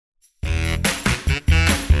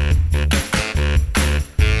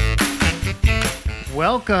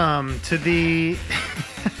Welcome to the...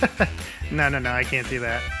 No, I can't do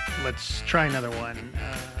that. Let's try another one.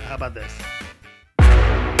 How about this?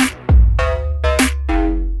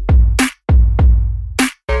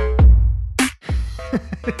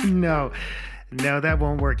 No, that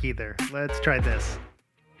won't work either. Let's try this.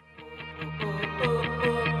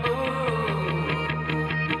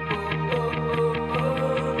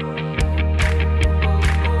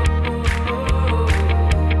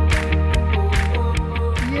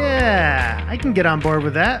 Yeah, I can get on board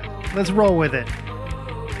with that. Let's roll with it.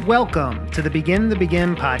 Welcome to the Begin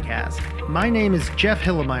podcast. My name is Jeff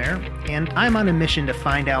Hillemeyer, and I'm on a mission to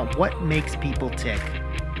find out what makes people tick.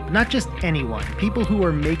 But not just anyone, people who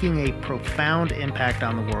are making a profound impact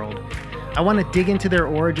on the world. I want to dig into their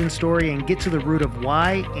origin story and get to the root of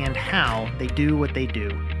why and how they do what they do.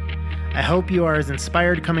 I hope you are as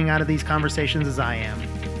inspired coming out of these conversations as I am.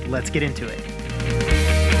 Let's get into it.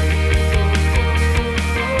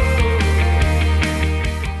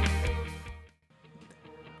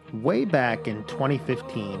 Way back in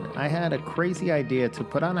 2015, I had a crazy idea to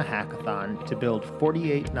put on a hackathon to build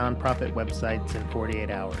 48 nonprofit websites in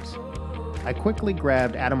 48 hours. I quickly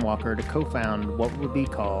grabbed Adam Walker to co-found what would be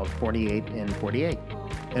called 48 in 48.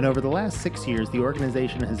 And over the last 6 years, the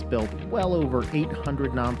organization has built well over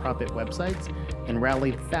 800 nonprofit websites and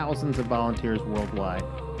rallied thousands of volunteers worldwide.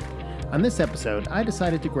 On this episode, I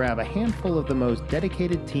decided to grab a handful of the most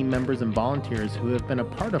dedicated team members and volunteers who have been a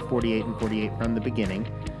part of 48 in 48 from the beginning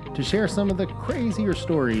to share some of the crazier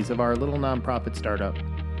stories of our little nonprofit startup.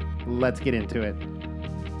 Let's get into it.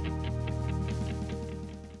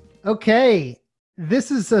 Okay,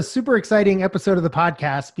 this is a super exciting episode of the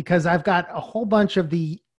podcast because I've got a whole bunch of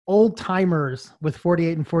the old timers with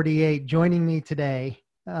 48 and 48 joining me today.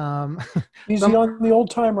 Easy on the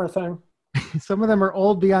old timer thing. Some of them are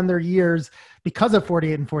old beyond their years because of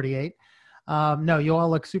 48 and 48. No, you all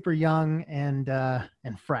look super young and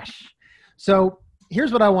fresh. So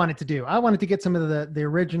here's what I wanted to do. I wanted to get some of the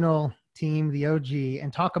original team, the OG,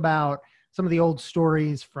 and talk about some of the old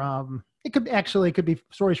stories from, it could be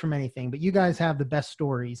stories from anything, but you guys have the best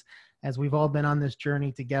stories as we've all been on this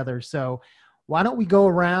journey together. So why don't we go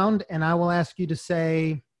around and I will ask you to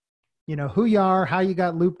say, who you are, how you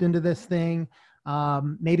got looped into this thing,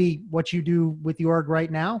 maybe what you do with the org right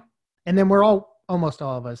now. And then almost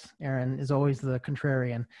all of us, Aaron is always the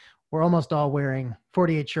contrarian. We're almost all wearing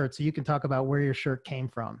 48 shirts, so you can talk about where your shirt came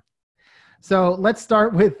from. So let's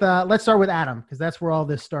start with Adam, because that's where all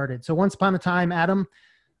this started. So once upon a time, Adam,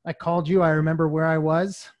 I called you. I remember where I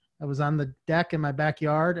was. I was on the deck in my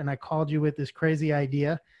backyard, and I called you with this crazy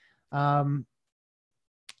idea. What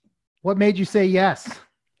made you say yes?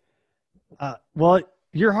 Well,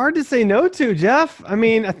 you're hard to say no to, Jeff. I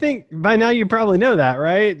mean, I think by now you probably know that,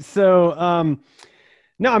 right? So,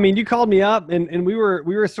 no, I mean, you called me up and we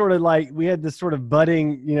were sort of like, we had this sort of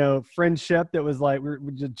budding, friendship that was like, we're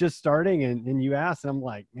just starting and you asked, and I'm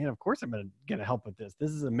like, man, of course I'm going to help with this.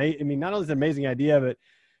 This is amazing. I mean, not only is it an amazing idea, but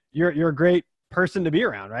you're a great person to be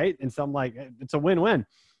around. Right. And so I'm like, it's a win-win.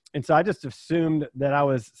 And so I just assumed that I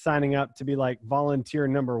was signing up to be like volunteer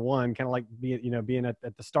number one, kind of like being at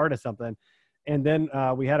the start of something. And then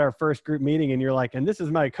we had our first group meeting and you're like, and this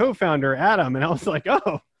is my co-founder, Adam. And I was like,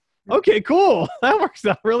 oh, okay, cool. That works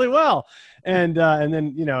out really well. And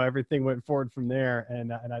then, everything went forward from there.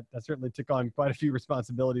 And I certainly took on quite a few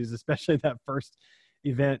responsibilities, especially that first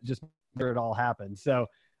event, just where it all happened. So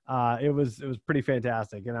it was pretty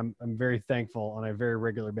fantastic. And I'm very thankful on a very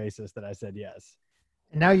regular basis that I said yes.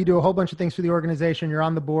 And now you do a whole bunch of things for the organization. You're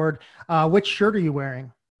on the board. Which shirt are you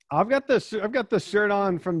wearing? I've got the shirt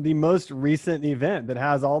on from the most recent event that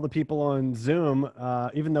has all the people on Zoom,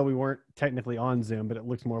 even though we weren't technically on Zoom, but it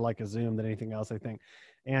looks more like a Zoom than anything else, I think.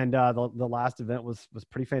 And the last event was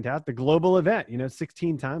pretty fantastic. The global event,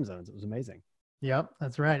 16 time zones. It was amazing. Yep,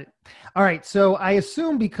 that's right. All right. So I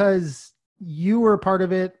assume because you were a part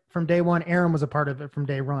of it from day one, Aaron was a part of it from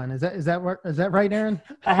day one. Is that right, Aaron?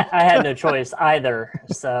 I had no choice either.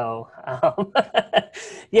 So,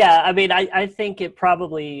 yeah, I mean, I think it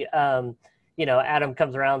probably, Adam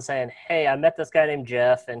comes around saying, hey, I met this guy named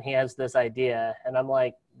Jeff and he has this idea. And I'm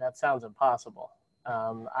like, that sounds impossible.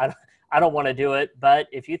 I don't want to do it, but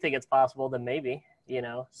if you think it's possible, then maybe,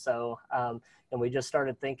 so, and we just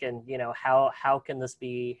started thinking,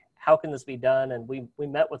 how can this be done? And we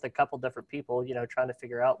met with a couple different people, trying to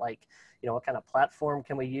figure out what kind of platform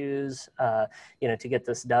can we use, to get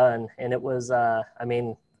this done. And it was,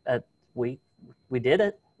 we did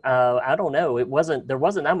it. I don't know. There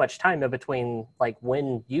wasn't that much time in between, like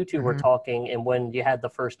when you two were talking and when you had the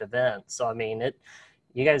first event. So, I mean,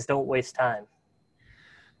 you guys don't waste time.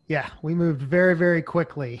 Yeah, we moved very, very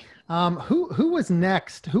quickly. Who was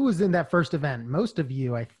next? Who was in that first event? Most of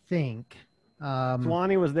you, I think.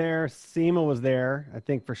 Swanee was there. Seema was there, I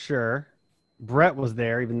think for sure. Brett was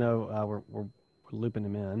there, even though we're looping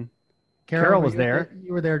him in. Carol was there.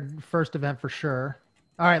 You were there first event for sure.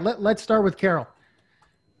 All right, let's start with Carol.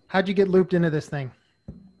 How'd you get looped into this thing?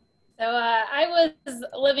 So I was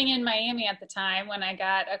living in Miami at the time when I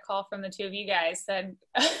got a call from the two of you guys said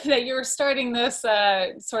that you were starting this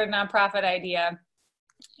sort of nonprofit idea.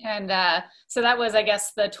 And so that was, I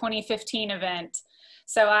guess, the 2015 event.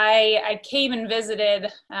 So I came and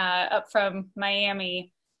visited up from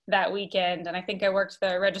Miami that weekend, and I think I worked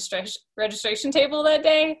the registration table that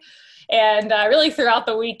day, and really throughout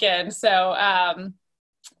the weekend. So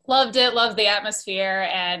loved it, loved the atmosphere.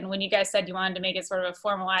 And when you guys said you wanted to make it sort of a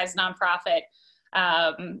formalized nonprofit,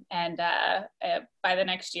 and by the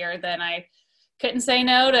next year, then I couldn't say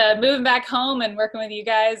no to moving back home and working with you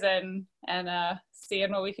guys and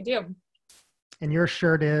seeing what we could do. And your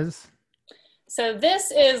shirt is? So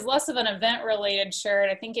this is less of an event related shirt.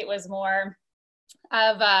 I think it was more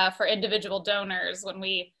of for individual donors when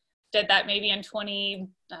we did that maybe in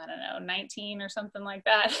 19 or something like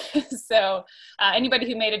that. So anybody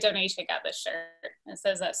who made a donation got this shirt. It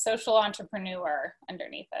says a social entrepreneur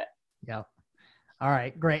underneath it. Yeah. All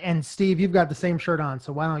right, great. And Steve, you've got the same shirt on,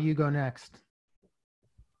 so why don't you go next?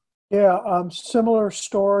 Yeah, similar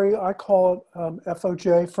story. I call it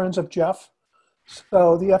FOJ, Friends of Jeff.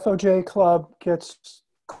 So the FOJ club gets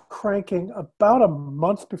cranking about a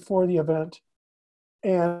month before the event.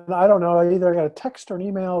 And I don't know, I either got a text or an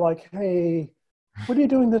email like, hey, what are you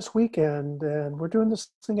doing this weekend? And we're doing this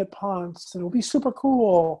thing at Ponce, and it'll be super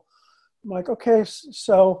cool. I'm like, okay,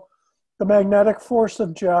 so the magnetic force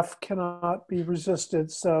of Jeff cannot be resisted.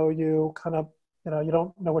 So you kind of, you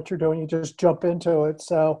don't know what you're doing. You just jump into it.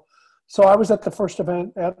 So I was at the first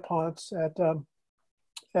event at Ponce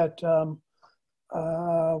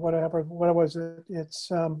whatever, what was it? It's,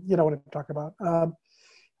 you know what I'm talking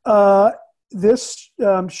about. This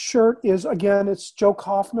shirt is, again, it's Joe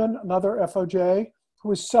Kaufman, another FOJ,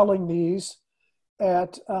 who is selling these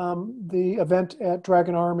at the event at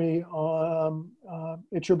Dragon Army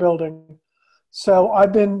at your building. So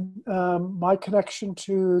I've been, my connection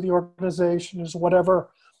to the organization is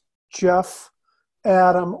whatever Jeff,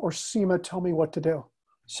 Adam, or Seema tell me what to do.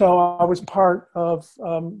 So I was part of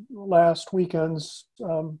last weekend's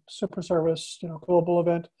Super Service, global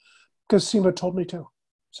event, because Seema told me to.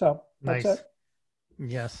 So that's nice. it.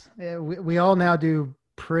 Yes, we all now do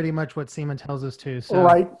pretty much what Seema tells us to. So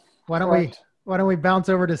right. Why don't we bounce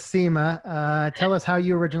over to Seema? Tell us how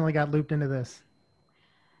you originally got looped into this.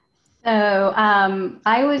 So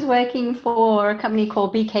I was working for a company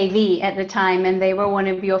called BKV at the time, and they were one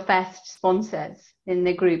of your first sponsors in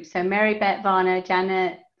the group. So Mary Beth Varner,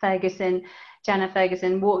 Janet Ferguson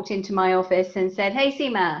walked into my office and said, hey,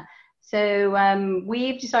 Seema, so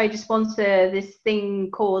we've decided to sponsor this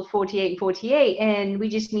thing called 4848, and we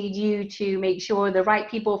just need you to make sure the right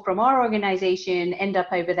people from our organization end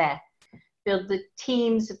up over there. Build the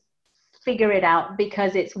teams, figure it out,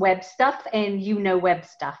 because it's web stuff and web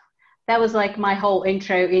stuff. That was like my whole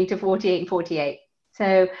intro into 4848.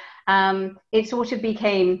 So it sort of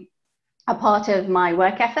became a part of my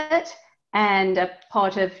work effort and a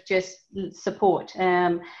part of just support.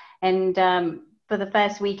 For the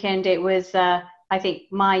first weekend, it was, I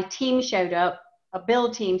think my team showed up, a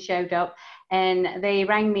build team showed up, and they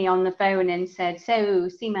rang me on the phone and said, so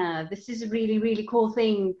Seema, this is a really, really cool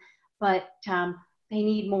thing, but they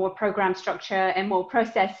need more program structure and more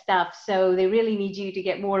process stuff. So they really need you to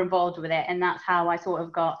get more involved with it. And that's how I sort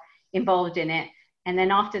of got involved in it. And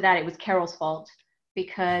then after that, it was Carol's fault,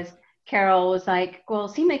 because Carol was like, well,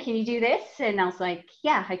 Seema, can you do this? And I was like,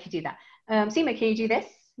 yeah, I could do that. Seema, can you do this?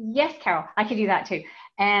 Yes, Carol, I could do that too.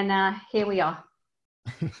 And here we are.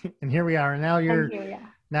 And here we are. And now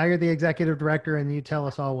you're the executive director, and you tell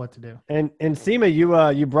us all what to do. And Seema,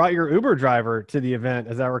 you brought your Uber driver to the event,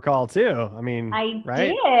 as I recall, too. I mean, I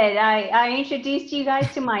right? did. I introduced you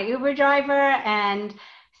guys to my Uber driver, and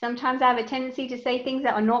sometimes I have a tendency to say things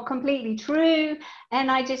that are not completely true, and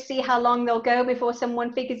I just see how long they'll go before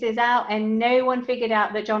someone figures this out. And no one figured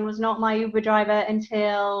out that John was not my Uber driver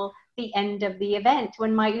until the end of the event,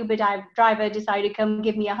 when my Uber driver decided to come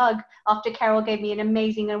give me a hug after Carol gave me an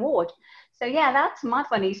amazing award. So yeah, that's my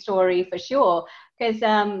funny story for sure. Because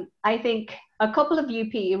I think a couple of you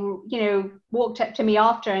people, walked up to me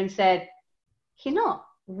after and said, he's not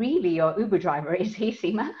really your Uber driver, is he,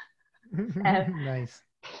 Seema? Nice.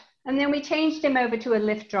 And then we changed him over to a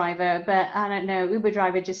Lyft driver, but I don't know, Uber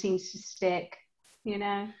driver just seems to stick,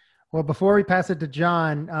 Well, before we pass it to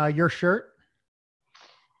John, your shirt?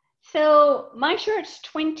 So my shirt's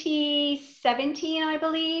 2017, I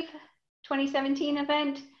believe, 2017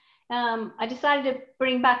 event. I decided to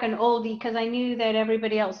bring back an oldie because I knew that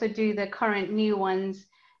everybody else would do the current new ones.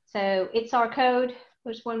 So It's Our Code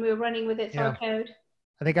was when we were running with It's Our Code.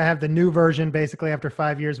 I think I have the new version. Basically, after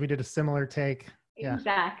 5 years, we did a similar take. Yeah.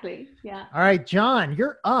 Exactly. Yeah. All right, John,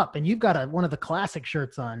 you're up, and you've got one of the classic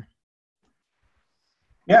shirts on.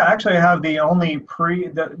 Yeah, actually, I have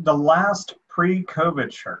the last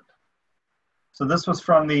pre-COVID shirt. So this was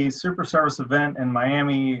from the Super Service event in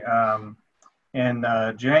Miami in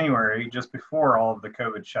January, just before all of the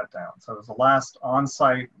COVID shutdown. So it was the last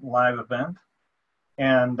on-site live event,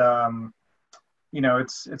 and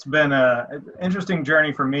it's been an interesting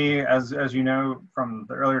journey for me. As you know from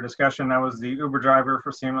the earlier discussion, I was the Uber driver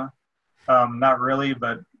for SEMA. Not really,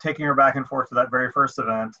 but taking her back and forth to that very first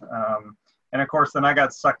event. And of course, then I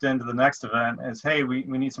got sucked into the next event as, hey, we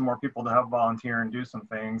need some more people to help volunteer and do some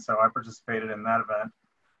things. So I participated in that event.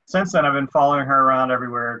 Since then, I've been following her around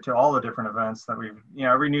everywhere to all the different events that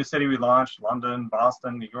every new city we launched, London,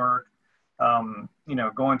 Boston, New York,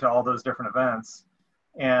 going to all those different events.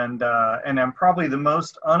 And I'm probably the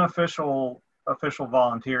most unofficial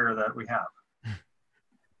volunteer that we have.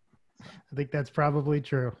 I think that's probably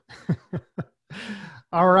true.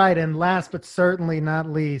 All right. And last but certainly not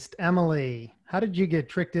least, Emily, how did you get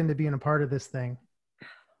tricked into being a part of this thing?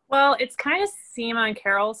 Well, it's kind of SEMA and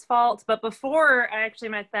Carol's fault, but before I actually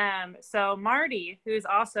met them, so Marty, who's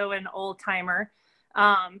also an old timer,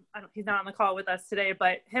 he's not on the call with us today,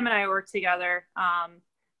 but him and I worked together,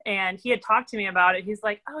 and he had talked to me about it. He's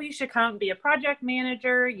like, oh, you should come be a project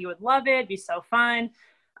manager. You would love it. It'd be so fun.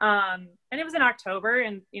 And it was in October,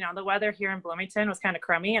 and the weather here in Bloomington was kind of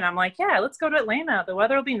crummy. And I'm like, yeah, let's go to Atlanta. The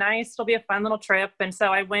weather will be nice. It'll be a fun little trip. And so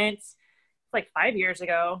I went like 5 years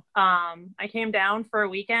ago. I came down for a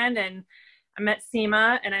weekend, and I met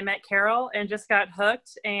SEMA and I met Carol and just got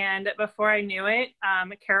hooked. And before I knew it,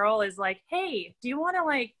 Carol is like, hey, do you want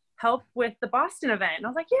to help with the Boston event? And I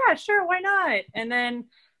was like, yeah, sure. Why not? And then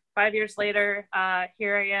 5 years later,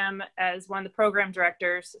 here I am as one of the program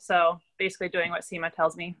directors. So basically doing what SEMA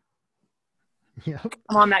tells me. Yep.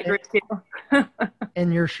 I'm on that group too.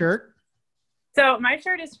 And your shirt? So my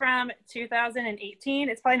shirt is from 2018.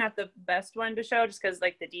 It's probably not the best one to show just because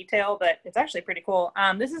the detail, but it's actually pretty cool.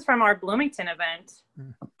 This is from our Bloomington event.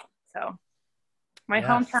 So my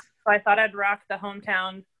hometown. So I thought I'd rock the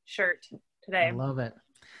hometown shirt today. I love it.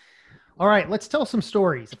 All right, let's tell some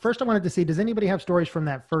stories. First, I wanted to see, does anybody have stories from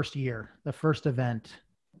that first year, the first event?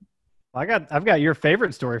 I've got your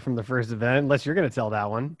favorite story from the first event, unless you're going to tell that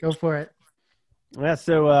one. Go for it. Yeah,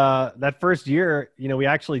 so that first year, we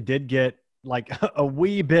actually did get a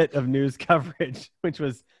wee bit of news coverage, which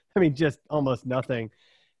was, just almost nothing.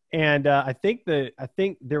 And I think there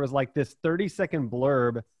was this 30-second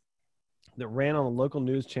blurb that ran on the local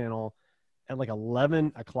news channel at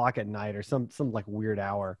 11 o'clock at night or some weird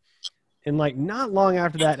hour. And not long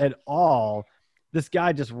after that at all, this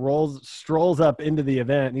guy just strolls up into the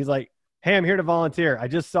event, and he's like, hey, I'm here to volunteer. I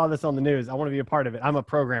just saw this on the news. I want to be a part of it. I'm a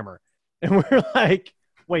programmer. And we're like,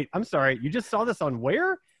 wait, I'm sorry. You just saw this on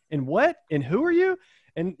where and what and who are you?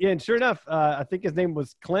 And sure enough, I think his name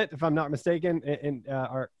was Clint, if I'm not mistaken,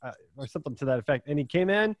 or something to that effect. And he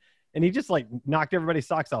came in and he just knocked everybody's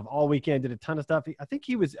socks off all weekend, did a ton of stuff. I think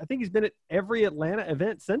he's been at every Atlanta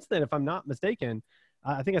event since then, if I'm not mistaken.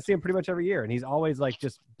 I think I see him pretty much every year, and he's always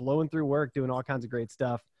just blowing through work, doing all kinds of great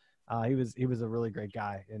stuff. He was a really great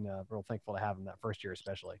guy, and real thankful to have him that first year,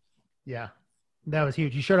 especially. Yeah, that was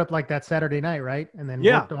huge. You showed up that Saturday night, right? And then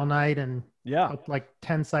worked all night and helped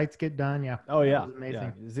 10 sites get done. Yeah. Oh yeah,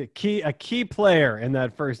 amazing. Yeah. He's a key player in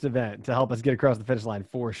that first event to help us get across the finish line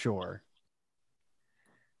for sure.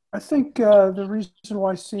 I think the reason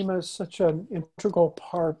why SEMA is such an integral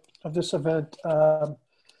part of this event.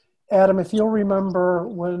 Adam, if you'll remember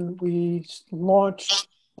when we launched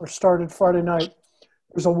or started Friday night,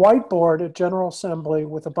 there was a whiteboard at General Assembly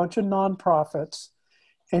with a bunch of nonprofits,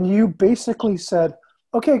 and you basically said,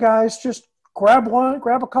 okay, guys, just grab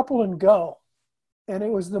a couple and go. And it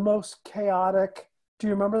was the most chaotic. Do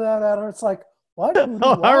you remember that, Adam? It's like, what?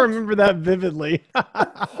 What? I remember that vividly.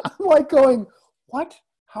 I'm going, what?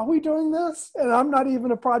 How are we doing this? And I'm not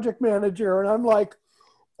even a project manager. And I'm like,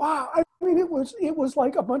 wow. It was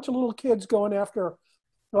like a bunch of little kids going after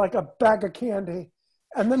a bag of candy.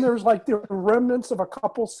 And then there's the remnants of a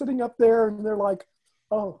couple sitting up there, and they're like,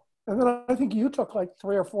 oh. And then I think you took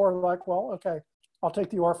 3 or 4, well, okay, I'll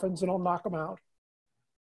take the orphans and I'll knock them out.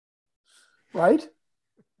 Right?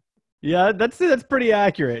 Yeah, that's pretty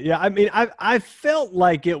accurate. Yeah, I mean, I felt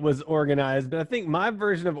like it was organized, but I think my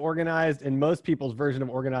version of organized and most people's version of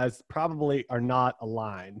organized probably are not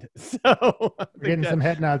aligned. So We're getting some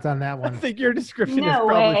head nods on that I one. think your description is No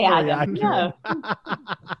probably way, fully Adam. accurate. No.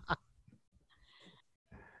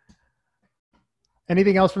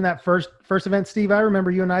 Anything else from that first event, Steve? I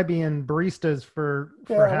remember you and I being baristas for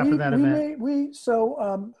half of that event.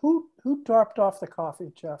 Who dropped off the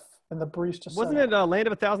coffee, Jeff, and the barista? Wasn't it Land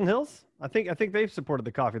of a Thousand Hills? I think they've supported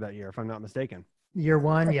the coffee that year, if I'm not mistaken. Year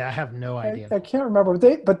one? Yeah, I have no idea. I can't remember.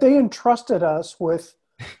 But they entrusted us with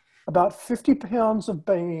about 50 pounds of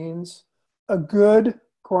beans, a good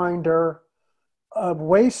grinder, a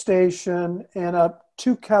weigh station, and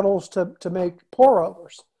 2 kettles to make pour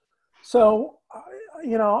overs. So,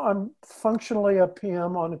 I'm functionally a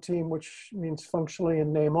PM on a team, which means functionally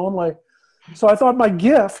in name only. So I thought what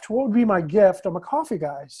would be my gift? I'm a coffee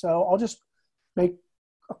guy. So I'll just make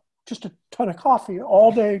just a ton of coffee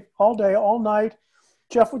all day, all night.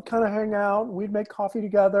 Jeff would kind of hang out and we'd make coffee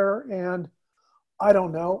together. And I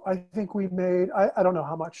don't know, I think we made, I don't know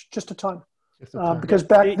how much, just a ton. Because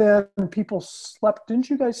back then people slept. Didn't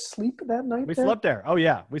you guys sleep that night? We slept there. Oh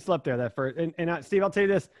yeah. We slept there that first. And Steve, I'll tell you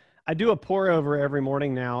this, I do a pour over every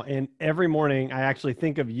morning now, and every morning I actually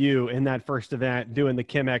think of you in that first event doing the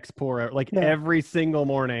Chemex pour over, every single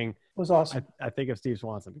morning. It was awesome. I think of Steve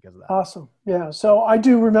Swanson because of that. Awesome. Yeah. So I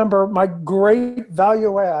do remember my great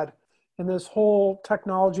value add in this whole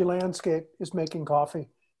technology landscape is making coffee.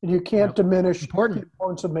 And you can't diminish the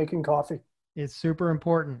importance of making coffee. It's super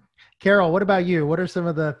important. Carol, what about you? What are some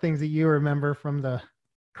of the things that you remember from the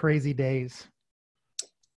crazy days?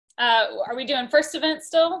 Are we doing first event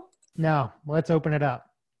still? No, let's open it up.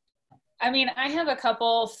 I mean, I have a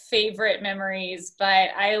couple favorite memories,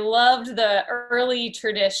 but I loved the early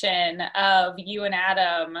tradition of you and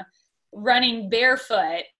Adam running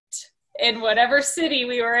barefoot in whatever city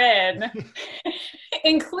we were in,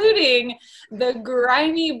 including the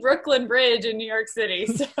grimy Brooklyn Bridge in New York City.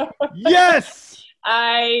 So yes!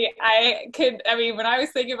 when I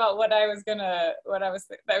was thinking about that was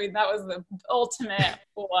the ultimate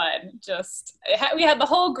one. We had the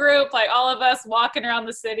whole group, like all of us walking around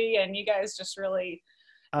the city, and you guys just really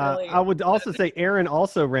I would also say Aaron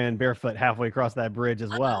also ran barefoot halfway across that bridge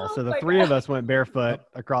as well. So the three of us went barefoot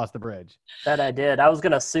across the bridge. That I did. I was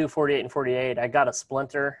going to sue 48 and 48. I got a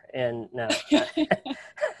splinter, and no.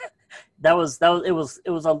 It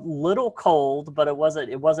was a little cold, but it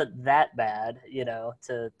wasn't that bad,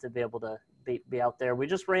 to be able to be out there. We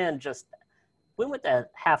just we went to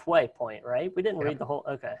halfway point, right? We didn't read the whole,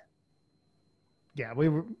 okay. Yeah,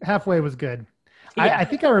 halfway was good. Yeah. I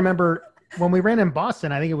think I remember when we ran in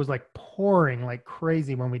Boston, I think it was like pouring like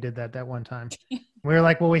crazy when we did that one time. We were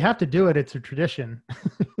like, well, we have to do it. It's a tradition.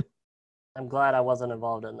 I'm glad I wasn't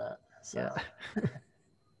involved in that. So. Yeah.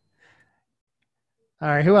 All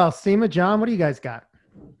right. Who else? Seema, John, what do you guys got?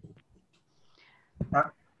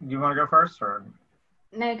 You want to go first, or?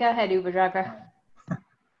 No, go ahead, Uber driver.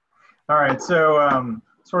 All right. So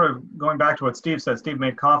sort of going back to what Steve said, Steve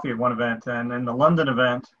made coffee at one event, and in the London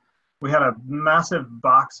event, we had a massive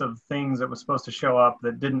box of things that was supposed to show up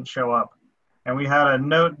that didn't show up. And we had a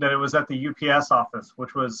note that it was at the UPS office,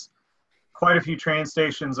 which was quite a few train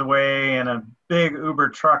stations away and a big Uber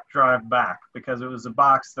truck drive back, because it was a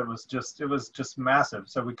box that was just massive.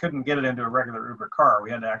 So we couldn't get it into a regular Uber car. We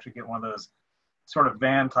had to actually get one of those sort of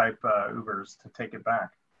van type Ubers to take it back.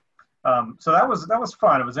 So that was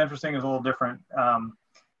fun. It was interesting. It was a little different.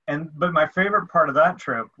 But my favorite part of that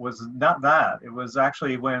trip was not that. It was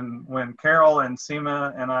actually when Carol and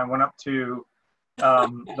Seema and I went up to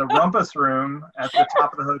the rumpus room at the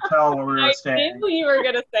top of the hotel where we were staying. I knew you were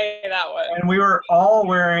going to say that one. And we were all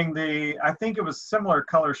wearing I think it was similar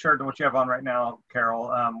color shirt to what you have on right now,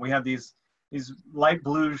 Carol. We had these light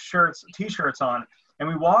blue t-shirts on. And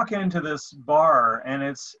we walk into this bar,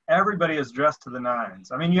 and everybody is dressed to the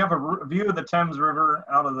nines. I mean, you have a view of the Thames River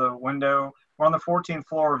out of the window. We're on the 14th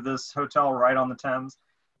floor of this hotel right on the Thames.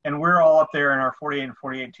 And we're all up there in our 48 and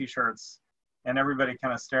 48 t-shirts, and everybody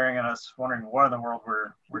kind of staring at us, wondering what in the world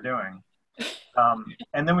we're doing.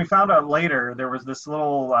 And then we found out later there was this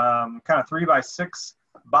little kind of 3x6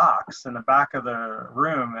 box in the back of the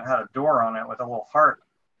room. It had a door on it with a little heart.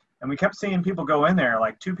 And we kept seeing people go in there,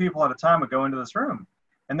 like 2 people at a time would go into this room.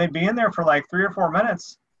 And they'd be in there for like 3 or 4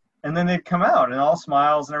 minutes, and then they'd come out and all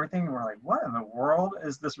smiles and everything. And we're like, what in the world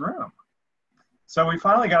is this room? So we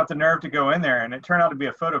finally got the nerve to go in there, and it turned out to be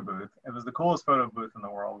a photo booth. It was the coolest photo booth in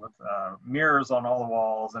the world with mirrors on all the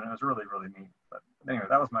walls, and it was really, really neat. But anyway,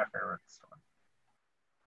 that was my favorite story.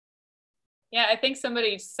 Yeah, I think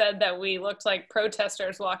somebody said that we looked like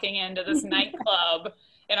protesters walking into this nightclub.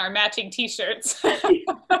 in our matching T-shirts.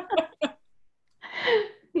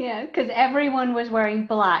 Yeah, because everyone was wearing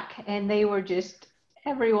black and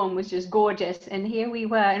everyone was just gorgeous. And here we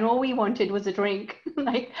were, and all we wanted was a drink.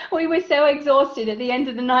 Like, we were so exhausted at the end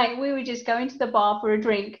of the night, we were just going to the bar for a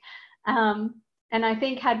drink. And I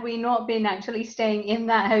think had we not been actually staying in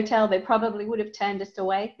that hotel, they probably would have turned us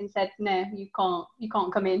away and said, no, you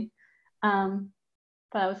can't come in. But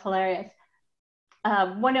that was hilarious.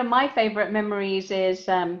 One of my favorite memories is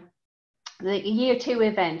the year 2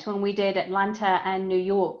 event when we did Atlanta and New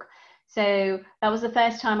York. So that was the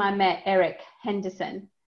first time I met Eric Henderson,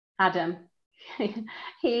 Adam.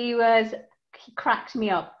 He cracked me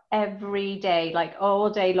up every day, like all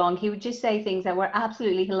day long. He would just say things that were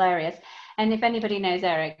absolutely hilarious. And if anybody knows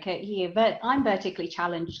Eric, I'm vertically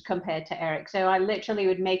challenged compared to Eric. So I literally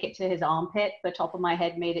would make it to his armpit. The top of my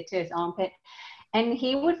head made it to his armpit. And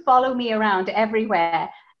he would follow me around everywhere.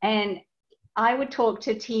 And I would talk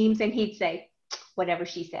to teams and he'd say, whatever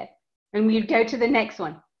she said. And we'd go to the next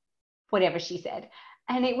one, whatever she said.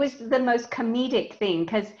 And it was the most comedic thing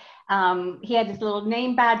because he had this little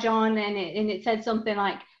name badge on and it said something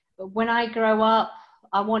like, when I grow up,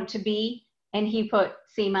 I want to be, and he put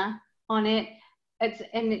SEMA on it.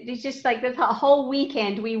 It's just like this whole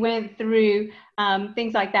weekend we went through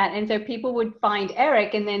things like that. And so people would find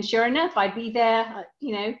Eric, and then sure enough, I'd be there,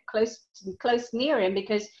 close near him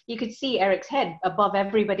because you could see Eric's head above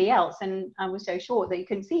everybody else. And I was so short that you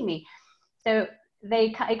couldn't see me. So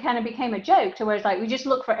it kind of became a joke to where it's like, we just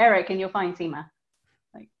look for Eric and you'll find SEMA.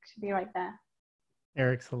 Like, should be right there.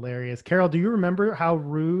 Eric's hilarious. Carol, do you remember how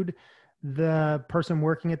rude the person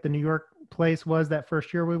working at the New York place was that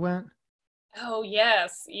first year we went? Oh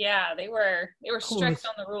yes, yeah, they were strict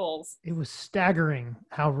on the rules. It was staggering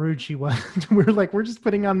how rude she was. we're just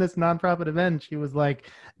putting on this nonprofit event. She was like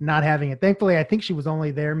not having it. Thankfully, I think she was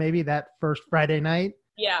only there maybe that first Friday night.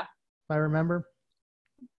 Yeah, if I remember.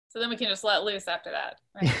 So then we can just let loose after that.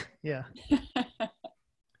 Right? Yeah.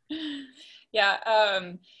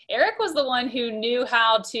 Yeah. Eric was the one who knew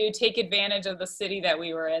how to take advantage of the city that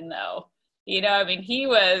we were in, though. I mean, he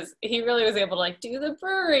really was able to like do the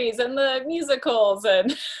breweries and the musicals,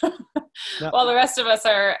 and while the rest of us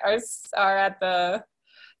are at the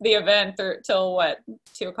event till what,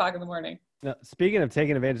 2:00 in the morning. Now, speaking of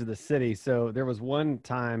taking advantage of the city, so there was one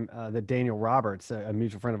time that Daniel Roberts, a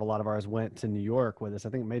mutual friend of a lot of ours, went to New York with us. I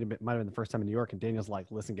think it might have been the first time in New York, and Daniel's like,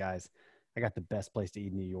 "Listen, guys, I got the best place to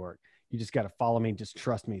eat in New York. You just got to follow me. Just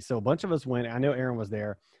trust me." So a bunch of us went. I know Aaron was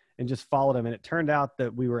there, and just followed him. And it turned out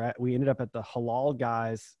that we ended up at the Halal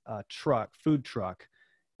Guys food truck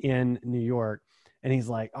in New York. And he's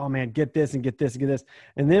like, "Oh man, get this and get this and get this."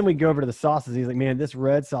 And then we go over to the sauces. He's like, "Man, this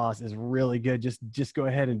red sauce is really good. Just go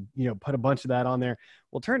ahead and, put a bunch of that on there."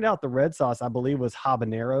 Well, it turned out the red sauce, I believe, was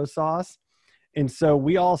habanero sauce. And so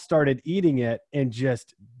we all started eating it and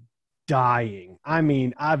just dying. I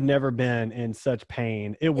mean, I've never been in such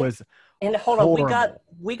pain. It was And hold horrible. on,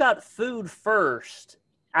 we got food first.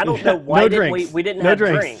 I don't know why we didn't have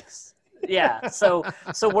drinks. Yeah, so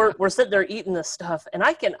we're sitting there eating this stuff, and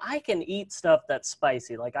I can eat stuff that's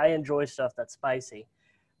spicy. Like, I enjoy stuff that's spicy,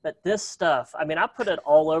 but this stuff, I mean, I put it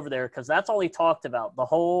all over there because that's all he talked about the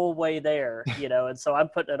whole way there, And so I'm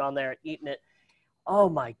putting it on there, eating it. Oh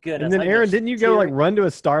my goodness! And then Aaron, didn't you go like run to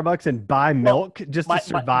a Starbucks and buy milk just to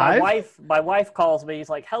survive? My wife calls me. He's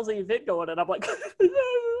like, "How's the event going?" And I'm like,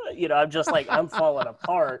 I'm just like, I'm falling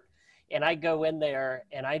apart. And I go in there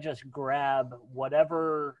and I just grab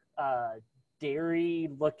whatever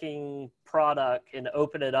dairy-looking product and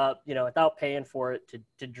open it up, without paying for it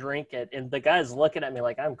to drink it. And the guy's looking at me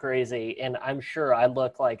like I'm crazy, and I'm sure I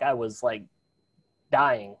look like I was like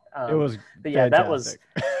dying. It was, but yeah, fantastic.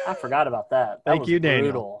 I forgot about that. Thank you,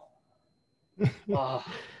 Daniel. Oh.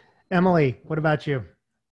 Emily, what about you?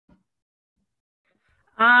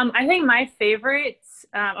 I think my favorite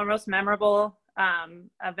or most memorable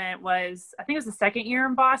event was, I think it was the second year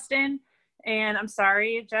in Boston. And I'm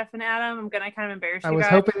sorry, Jeff and Adam, I'm gonna kind of embarrass you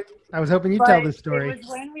guys. I was hoping you'd tell this story. It was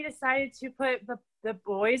when we decided to put the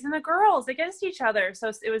boys and the girls against each other.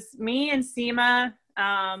 So it was me and SEMA,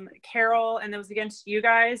 Carol, and it was against you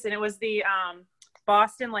guys. And it was the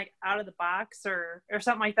Boston, like, out of the box or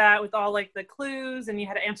something like that, with all like the clues, and you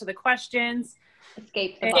had to answer the questions.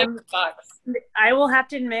 Escape the box. I will have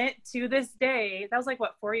to admit, to this day, that was like,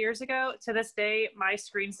 what, 4 years ago? To this day, my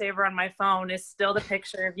screensaver on my phone is still the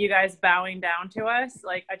picture of you guys bowing down to us.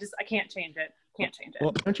 Like, I can't change it.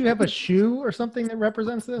 Well, don't you have a shoe or something that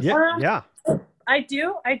represents this? Yeah. I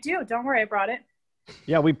do. Don't worry, I brought it.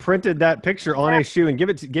 Yeah, we printed that picture on a shoe and gave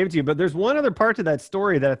it to you. But there's one other part to that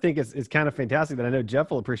story that I think is kind of fantastic that I know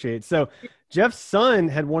Jeff will appreciate. So Jeff's son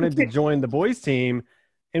had wanted to join the boys team,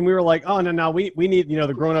 and we were like, oh no, we need,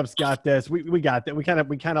 the grown-ups got this. We got that. We kind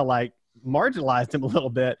of like marginalized him a little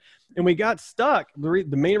bit, and we got stuck. The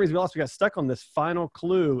main reason we got stuck on this final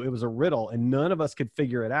clue. It was a riddle, and none of us could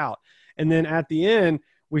figure it out. And then at the end,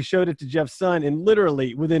 we showed it to Jeff's son, and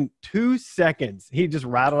literally within 2 seconds, he just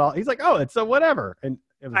rattled off. He's like, "Oh, it's a whatever," and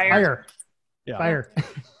it was fire. Yeah. Fire.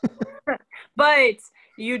 But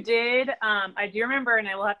you did. I do remember, and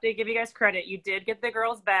I will have to give you guys credit. You did get the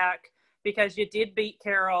girls back because you did beat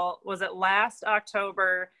Carol. Was it last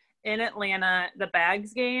October in Atlanta, the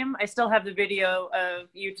bags game? I still have the video of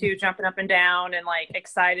you two jumping up and down and like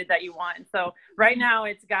excited that you won. So right now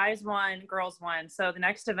it's guys won, girls won. So the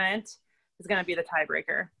next event is going to be the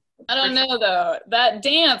tiebreaker. I don't know though. That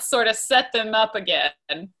dance sort of set them up again.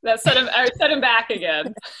 That set him back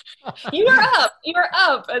again. You were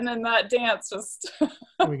up, and then that dance just.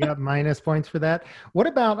 We got minus points for that. What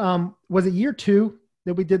about was it year 2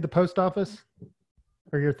 that we did the post office,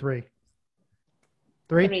 or year 3?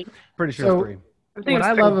 3? Pretty sure So 3. what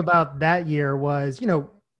I love about that year was,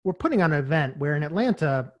 we're putting on an event where in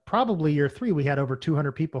Atlanta, probably year 3, we had over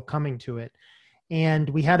 200 people coming to it, and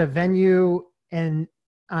we had a venue. And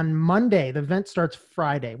on Monday, the event starts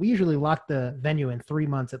Friday. We usually lock the venue in 3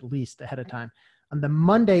 months at least ahead of time. On the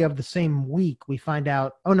Monday of the same week, we find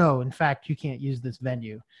out, oh no, in fact, you can't use this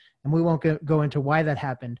venue. And we won't go into why that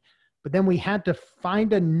happened. But then we had to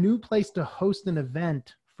find a new place to host an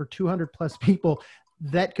event for 200 plus people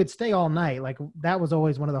that could stay all night. Like that was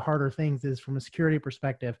always one of the harder things, is from a security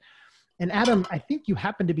perspective. And Adam, I think you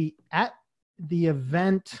happened to be at the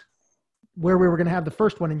event where we were going to have the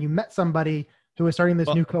first one, and you met somebody who was starting this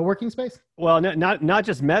new co-working space? Well, not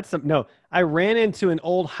just met some. No, I ran into an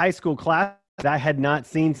old high school class that I had not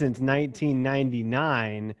seen since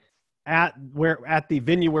 1999 at the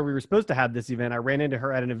venue where we were supposed to have this event. I ran into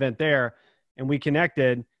her at an event there, and we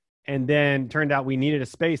connected. And then turned out we needed a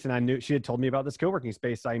space, and I knew she had told me about this co-working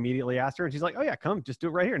space. So I immediately asked her, and she's like, "Oh yeah, come, just do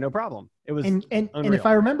it right here, no problem." It was and if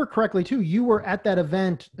I remember correctly too, you were at that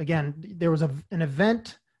event again. There was an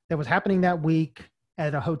event that was happening that week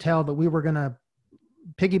at a hotel that we were going to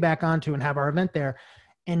piggyback onto and have our event there.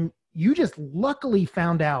 And you just luckily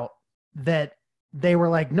found out that they were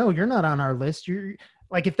like, no, you're not on our list. You're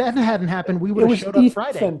like, if that hadn't happened, we would have showed up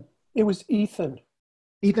Friday. It was Ethan.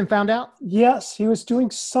 Ethan found out? Yes. He was doing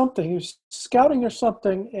something. He was scouting or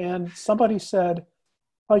something. And somebody said,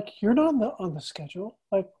 like, you're not on the schedule.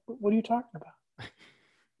 Like, what are you talking about?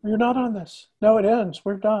 You're not on this. No, it ends.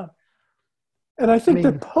 We're done. And I think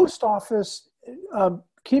the post office,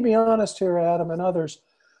 keep me honest here, Adam and others,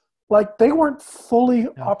 like they weren't fully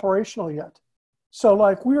operational yet. So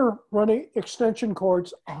like we were running extension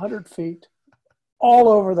cords 100 feet all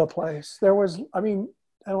over the place. There was, I don't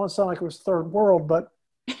want to sound like it was third world, but.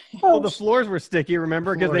 Well, the floors were sticky,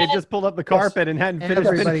 remember? Because they had just pulled up the carpet and hadn't finished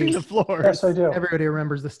finishing the floors. Yes, I do. Everybody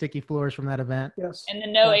remembers the sticky floors from that event. Yes. And the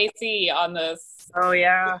no AC on this. Oh,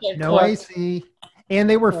 yeah. No AC. And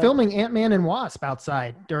they were filming Ant-Man and Wasp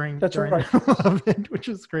outside during the event, which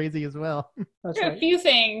was crazy as well. That's there are a few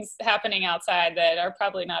things happening outside that are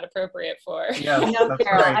probably not appropriate for. Yeah, I know,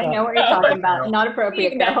 Carol. I know what you're talking about. Not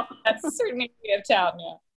appropriate, Carol. That's a certain area of town,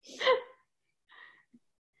 yeah.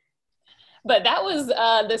 But that was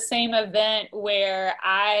the same event where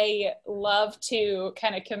I love to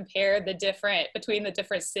kind of compare between the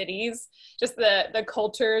different cities, just the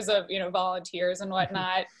cultures of, volunteers and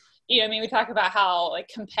whatnot. We talk about how like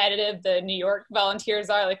competitive the New York volunteers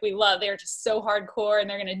are. Like they're just so hardcore and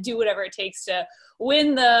they're going to do whatever it takes to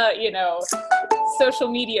win the, social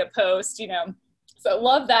media post, So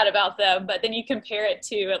love that about them. But then you compare it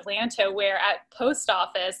to Atlanta, where at post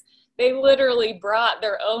office, they literally brought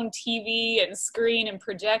their own TV and screen and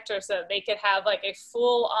projector so they could have like a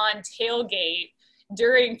full-on tailgate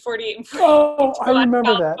during 48 and 48. Oh, I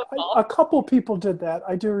remember that. A couple people did that.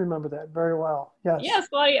 I do remember that very well. Yes. Yes,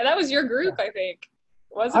 well, yeah, that was your group, I think.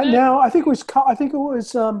 Wasn't it? No, I think it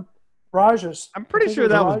was Raj's. I'm pretty sure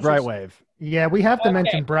that was Brightwave. Yeah, we have to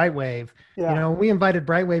mention Brightwave. Yeah. We invited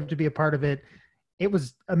Brightwave to be a part of it. It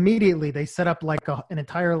was immediately they set up like an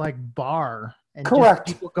entire like bar. And correct.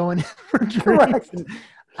 Just people going in for drinks.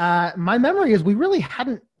 My memory is we really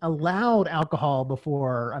hadn't allowed alcohol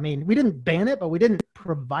before. We didn't ban it, but we didn't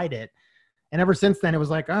provide it. And ever since then, it was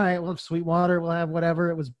like, all right, we'll have Sweetwater, we'll have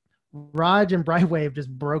whatever. It was Raj and Brightwave just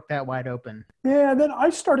broke that wide open. Yeah, and then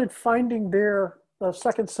I started finding beer.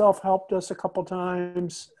 Second Self helped us a couple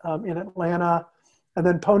times in Atlanta. And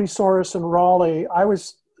then Ponysaurus in Raleigh. It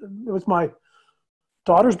was my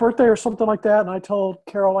daughter's birthday or something like that, and I told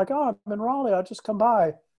Carol like, "Oh, I'm in Raleigh. I'll just come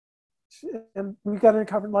by." And we got in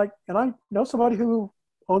covered and I know somebody who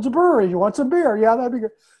owns a brewery. You want some beer? Yeah, that'd be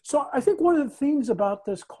good. So I think one of the themes about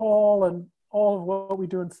this call and all of what we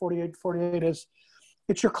do in 4848 is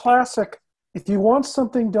it's your classic, if you want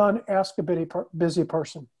something done, ask a busy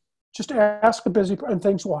person. Just ask a busy person and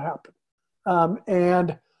things will happen.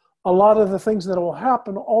 And a lot of the things that will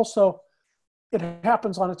happen also, it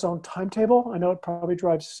happens on its own timetable. I know it probably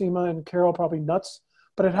drives Seema and Carol probably nuts,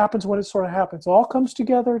 but it happens when it sort of happens. It all comes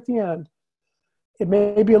together at the end. It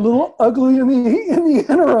may be a little ugly in the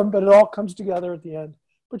interim, but it all comes together at the end.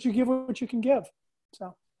 But you give what you can give.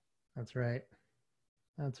 So that's right.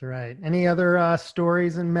 That's right. Any other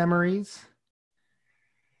stories and memories?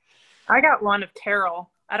 I got one of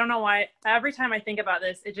Carol. I don't know why. Every time I think about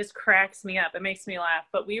this, it just cracks me up. It makes me laugh.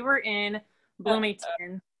 But we were in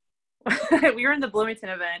Bloomington. We were in the Bloomington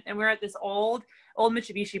event, and we were at this old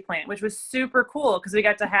Mitsubishi plant, which was super cool because we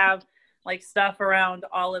got to have like stuff around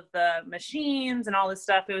all of the machines and all this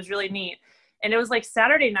stuff. It was really neat. And it was like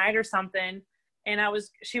Saturday night or something. And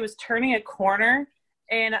she was turning a corner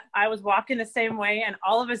and I was walking the same way. And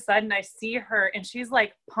all of a sudden I see her and she's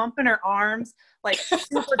like pumping her arms, like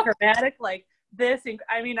super dramatic, like this. And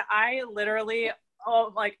I mean, I literally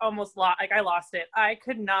almost lost, like I lost it. I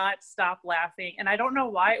could not stop laughing. And I don't know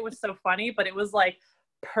why it was so funny, but it was like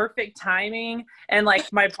perfect timing. And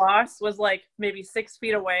like my boss was like maybe 6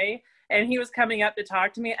 feet away. And he was coming up to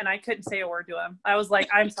talk to me, and I couldn't say a word to him. I was like,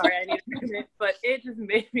 I'm sorry, I need a minute. But it just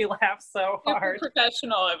made me laugh so hard. Super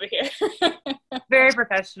professional over here. Very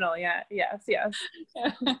professional, yeah. Yes.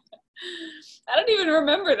 I don't even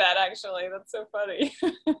remember that, actually. That's so funny.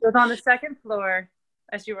 It was on the second floor,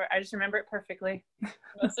 as you were. I just remember it perfectly.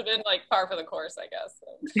 Must have been like par for the course, I guess.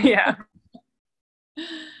 So. Yeah.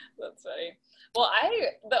 That's funny. Well,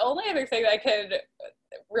 the only other thing I could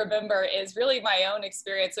remember is really my own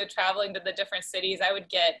experience with traveling to the different cities. I would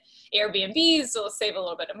get Airbnbs to save a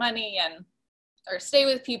little bit of money or stay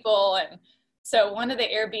with people. And so one of the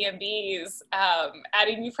Airbnbs,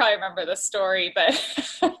 Addie, you probably remember the story, but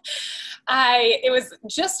it was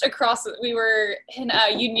just across, we were in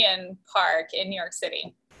Union Park in New York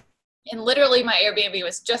City. And literally my Airbnb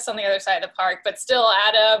was just on the other side of the park, but still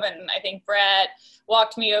Adam and I think Brett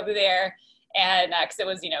walked me over there. And because it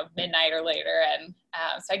was, midnight or later. And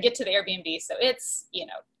so I get to the Airbnb. So it's,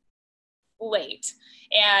 late.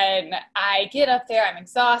 And I get up there, I'm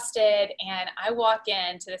exhausted. And I walk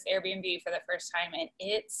into this Airbnb for the first time and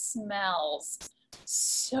it smells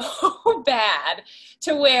so bad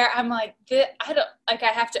to where I'm like, I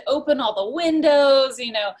have to open all the windows,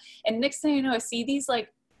 and next thing you know, I see these like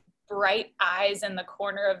bright eyes in the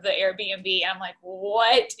corner of the Airbnb. I'm like,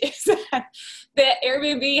 what is that? The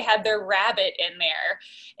Airbnb had their rabbit in there.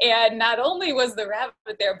 And not only was the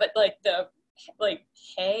rabbit there, but like the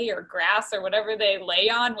hay or grass or whatever they lay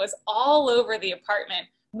on was all over the apartment,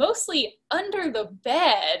 mostly under the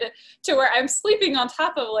bed, to where I'm sleeping on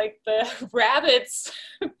top of like the rabbit's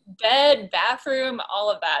bed, bathroom, all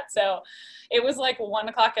of that. So it was like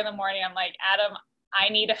 1:00 in the morning. I'm like, Adam, I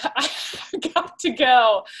got to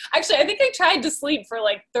go. Actually, I think I tried to sleep for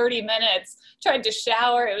like 30 minutes, tried to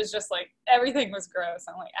shower. It was just like, everything was gross.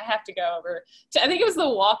 I'm like, I have to go over to, I think it was the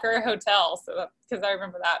Walker Hotel. So, because I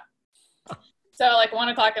remember that. So like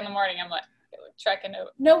 1:00 in the morning, I'm like, trekking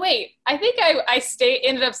over. No, wait, I think I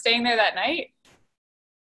ended up staying there that night.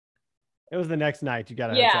 It was the next night you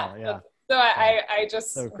got a hotel. Yeah. So I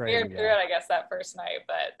just so veered through it, I guess, that first night,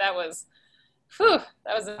 but that was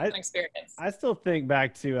an experience. I still think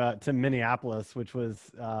back to Minneapolis, which was,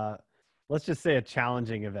 let's just say, a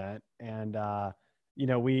challenging event. And,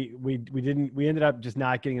 we ended up just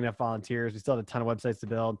not getting enough volunteers. We still had a ton of websites to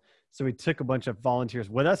build. So we took a bunch of volunteers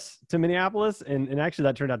with us to Minneapolis. And actually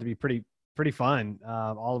that turned out to be pretty fun.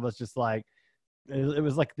 All of us just like, it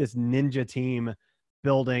was like this ninja team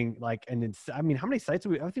building how many sites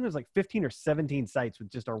I think it was like 15 or 17 sites with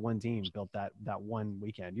just our one team built that one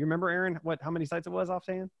weekend. You remember, Aaron, how many sites it was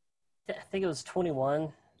offhand? I think it was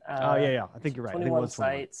 21. Yeah. I think you're right. 21 I think it was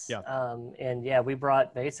 21 sites. Yeah. We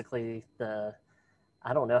brought basically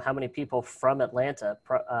I don't know how many people from Atlanta,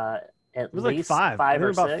 it was like five. There were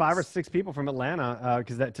about 5 or 6 people from Atlanta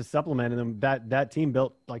because to supplement, and then that team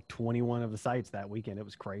built like 21 of the sites that weekend. It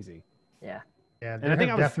was crazy. Yeah. Yeah, and I think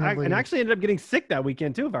I actually ended up getting sick that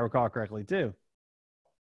weekend too, if I recall correctly too.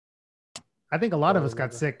 I think a lot of us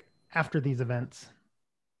got sick after these events.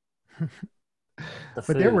 But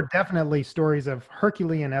there were definitely stories of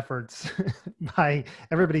Herculean efforts by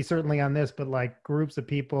everybody, certainly on this, but like groups of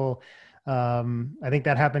people. I think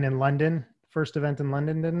that happened in London, first event in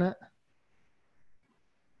London, didn't it?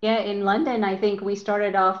 Yeah, in London, I think we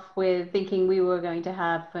started off with thinking we were going to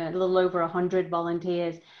have a little over 100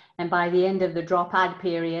 volunteers. And by the end of the drop ad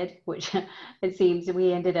period, which it seems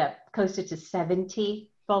we ended up closer to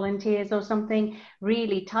 70 volunteers or something,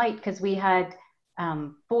 really tight, because we had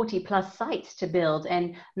 40 plus sites to build,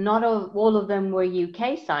 and not all of them were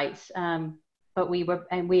UK sites, but we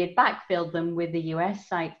had backfilled them with the US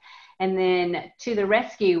sites. And then to the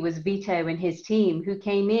rescue was Vito and his team, who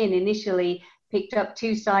came in initially, picked up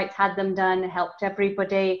 2 sites, had them done, helped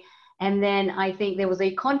everybody. And then I think there was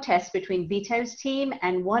a contest between Vito's team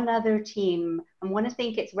and one other team. I want to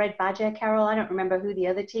think it's Red Badger, Carol. I don't remember who the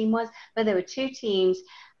other team was, but there were 2 teams.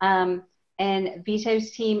 And Vito's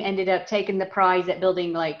team ended up taking the prize at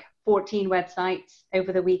building like 14 websites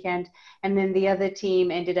over the weekend. And then the other team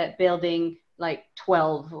ended up building like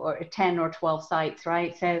 12 or 10 or 12 sites,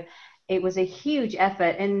 right? So it was a huge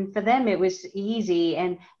effort, and for them it was easy.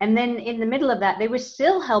 And then in the middle of that, they were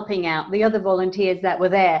still helping out the other volunteers that were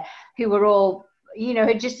there, who were all, you know,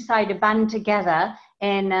 had just decided to band together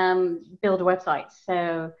and build websites.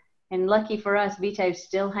 So, and lucky for us, Vito's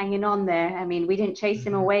still hanging on there. I mean, we didn't chase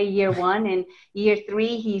him away year 1, and year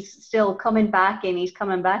 3, he's still coming back, and he's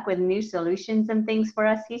coming back with new solutions and things for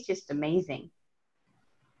us. He's just amazing.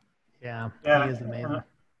 Yeah, he is amazing.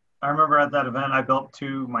 I remember at that event, I built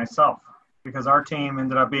 2 myself, because our team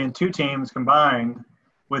ended up being 2 teams combined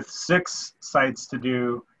with 6 sites to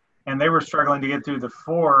do, and they were struggling to get through the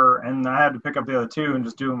 4, and I had to pick up the other 2 and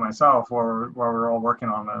just do them myself while we were all working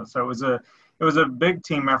on those. So it was a big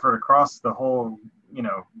team effort across the whole, you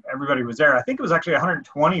know, everybody was there. I think it was actually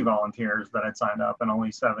 120 volunteers that had signed up and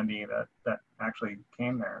only 70 that actually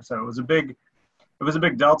came there. So it was a big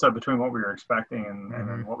delta between what we were expecting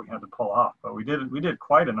and what we had to pull off. But we did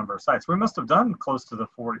quite a number of sites. We must have done close to the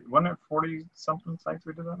 40, wasn't it 40 something sites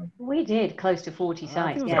we did that? We did close to 40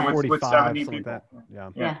 sites. Yeah, with 70 people. Like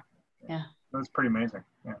yeah. It was pretty amazing.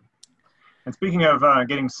 Yeah. And speaking of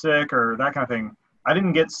getting sick or that kind of thing, I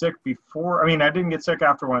didn't get sick before. I mean, I didn't get sick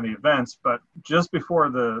after one of the events, but just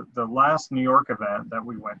before the last New York event that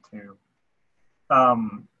we went to,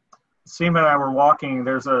 Seema and I were walking.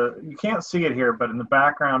 You can't see it here, but in the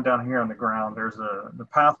background down here on the ground, there's the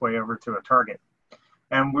pathway over to a Target.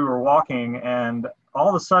 And we were walking, and all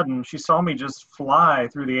of a sudden she saw me just fly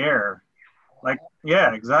through the air. Like,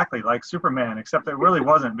 yeah, exactly, like Superman, except it really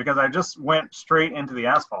wasn't, because I just went straight into the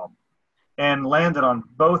asphalt and landed on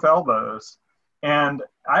both elbows. And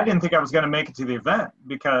I didn't think I was going to make it to the event,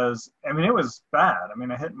 because, I mean, it was bad. I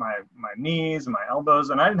mean, I hit my knees and my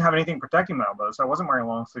elbows, and I didn't have anything protecting my elbows, so I wasn't wearing a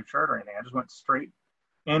long sleeve shirt or anything. I just went straight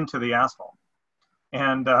into the asphalt.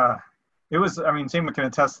 And it was, I mean, Seema can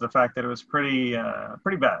attest to the fact that it was pretty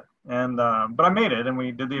bad. And but I made it, and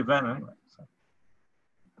we did the event anyway. So.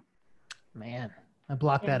 Man, I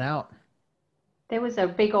blocked that out. There was a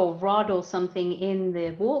big old rod or something in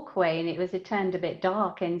the walkway, and it turned a bit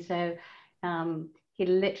dark, and so he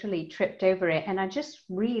literally tripped over it. And I just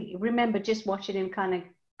really remember just watching him kind of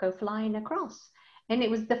go flying across. And it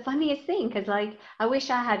was the funniest thing, because like, I wish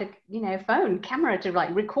I had a phone camera to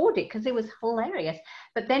like record it, because it was hilarious.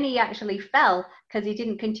 But then he actually fell because he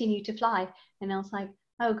didn't continue to fly. And I was like,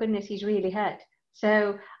 oh goodness, he's really hurt.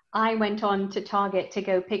 So I went on to Target to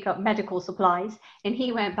go pick up medical supplies, and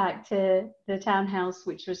he went back to the townhouse,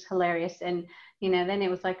 which was hilarious. And then it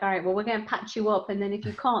was like, all right, well, we're going to patch you up, and then if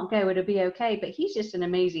you can't go, it'll be okay. But he's just an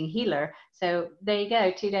amazing healer. So there you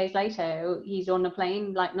go. 2 days later, he's on the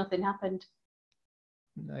plane like nothing happened.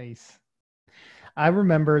 Nice. I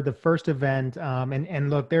remember the first event, and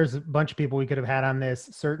look, there's a bunch of people we could have had on this.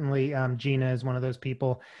 Certainly, Gina is one of those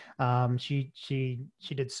people. She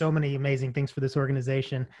did so many amazing things for this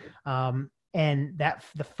organization. And that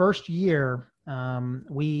the first year,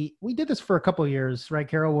 we did this for a couple of years, right,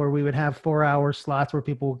 Carol, where we would have 4-hour slots where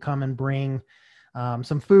people would come and bring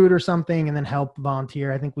some food or something and then help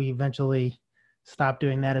volunteer. I think we eventually stopped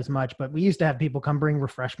doing that as much, but we used to have people come bring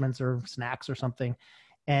refreshments or snacks or something.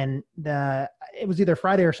 And it was either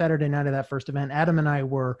Friday or Saturday night of that first event. Adam and I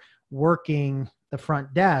were working the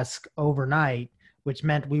front desk overnight, which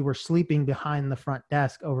meant we were sleeping behind the front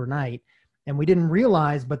desk overnight. And we didn't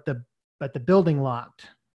realize, but the building locked.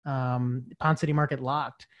 Pond City Market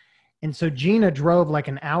locked. And so Gina drove like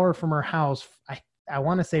an hour from her house. I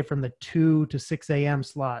want to say from the 2 to 6 a.m.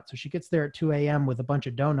 slot. So she gets there at 2 a.m. with a bunch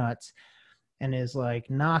of donuts and is like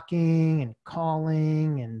knocking and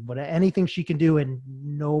calling and anything she can do, and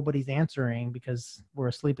nobody's answering because we're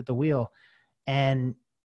asleep at the wheel. And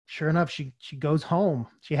sure enough, she goes home.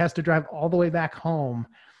 She has to drive all the way back home,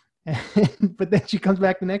 but then she comes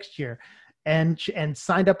back the next year and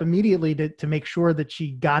signed up immediately to make sure that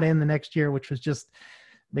she got in the next year, which was just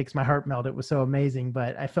makes my heart melt. It was so amazing,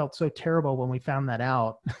 but I felt so terrible when we found that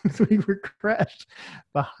out. So we were crashed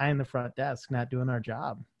behind the front desk, not doing our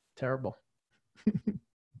job. terrible.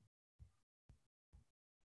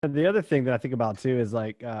 And the other thing that I think about too is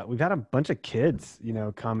like we've had a bunch of kids,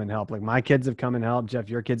 come and help. Like my kids have come and helped. Jeff,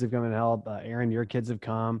 your kids have come and helped. Aaron, your kids have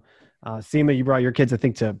come. Seema, you brought your kids, I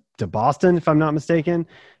think, to Boston, if I'm not mistaken.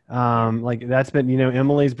 Like that's been,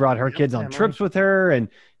 Emily's brought her kids on trips with her, and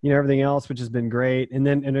everything else, which has been great. And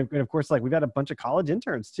then, and of course, like we've had a bunch of college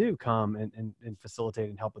interns too come and facilitate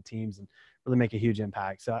and help with teams and really make a huge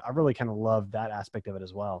impact. So I really kind of love that aspect of it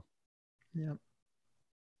as well. Yeah.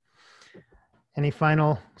 Any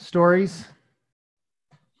final stories?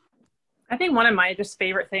 I think one of my just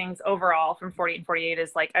favorite things overall from 48 and 48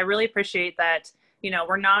 is like, I really appreciate that,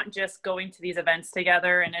 we're not just going to these events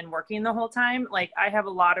together and working the whole time. Like I have a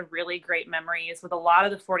lot of really great memories with a lot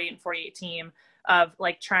of the 48 and 48 team of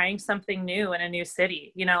like trying something new in a new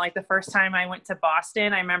city. Like the first time I went to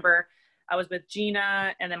Boston, I remember I was with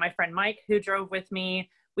Gina and then my friend Mike, who drove with me.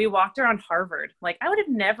 We walked around Harvard. Like I would have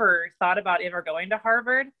never thought about ever going to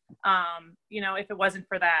Harvard, if it wasn't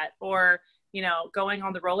for that. Or, going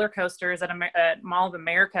on the roller coasters at Mall of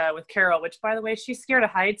America with Carol, which by the way, she's scared of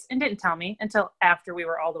heights and didn't tell me until after we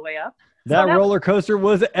were all the way up. That roller coaster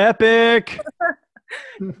was epic.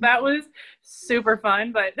 That was super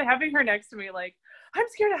fun. But having her next to me, like, I'm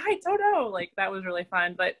scared of heights. Oh no. Like that was really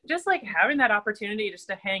fun. But just like having that opportunity just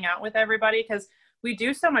to hang out with everybody, because we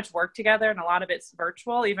do so much work together and a lot of it's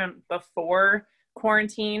virtual even before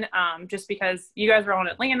quarantine, just because you guys are all in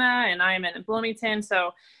Atlanta and I'm in Bloomington.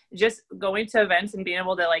 So just going to events and being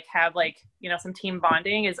able to like have like, some team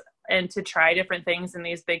bonding and to try different things in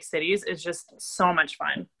these big cities is just so much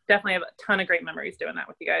fun. Definitely have a ton of great memories doing that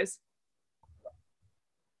with you guys.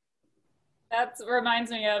 That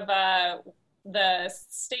reminds me of the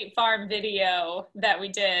State Farm video that we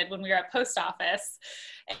did when we were at post office.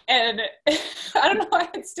 And I don't know why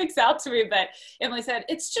it sticks out to me, but Emily said,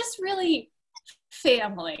 it's just really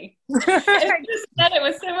family. And it just said it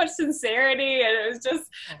with so much sincerity, and it was just,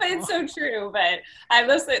 it's so true. But I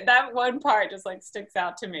listened, that one part just like sticks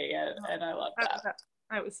out to me, and I love that.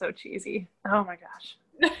 That was so cheesy. Oh my gosh.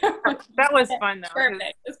 That was fun though.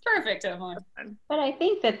 Perfect. It's perfect, Emily. But I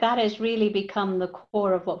think that has really become the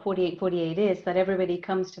core of what 4848 is, that everybody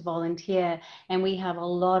comes to volunteer, and we have a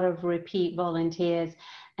lot of repeat volunteers,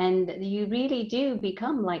 and you really do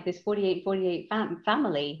become like this 4848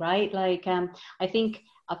 family, right? Like I think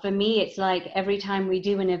for me, it's like every time we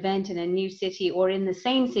do an event in a new city or in the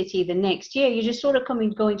same city the next year, you just sort of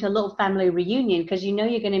going to a little family reunion, because you're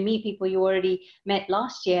going to meet people you already met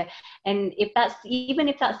last year. And even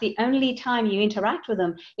if that's the only time you interact with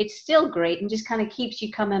them, it's still great and just kind of keeps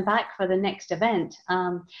you coming back for the next event.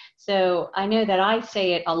 So I know that I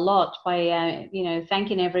say it a lot by,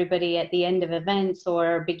 thanking everybody at the end of events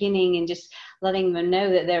or beginning, and just letting them know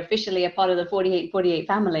that they're officially a part of the 4848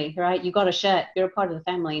 family, right? You got a shirt, you're a part of the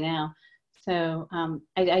family now. So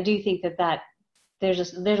I do think that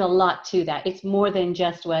there's a lot to that. It's more than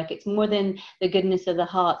just work. It's more than the goodness of the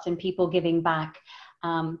hearts and people giving back.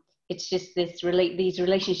 It's just these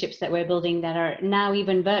relationships that we're building that are now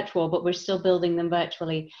even virtual, but we're still building them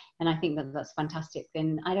virtually. And I think that's fantastic.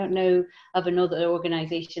 And I don't know of another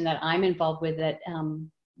organization that I'm involved with that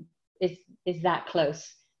is that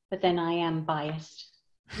close. But then I am biased.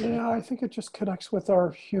 Yeah, I think it just connects with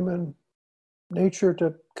our human nature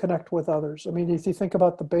to connect with others. I mean, if you think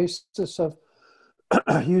about the basis of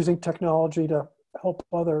using technology to help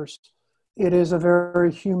others, it is a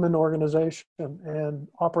very human organization and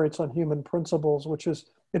operates on human principles, which is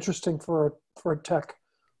interesting for a tech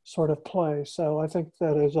sort of play. So I think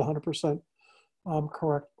that is 100%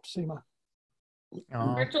 correct, Seema.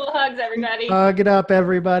 Virtual hugs, everybody. Hug it up,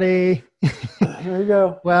 everybody. There you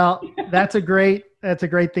go. Well, that's a great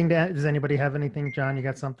thing to add. Does anybody have anything? John, you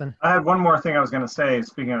got something? I had one more thing I was going to say.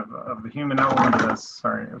 Speaking of the human element of this,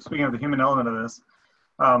 I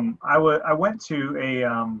went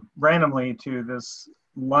to randomly to this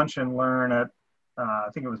lunch and learn at I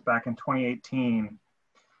think it was back in 2018,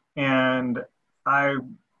 and I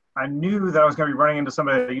knew that I was going to be running into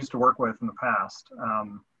somebody that I used to work with in the past,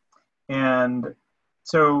 and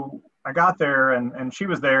so I got there and she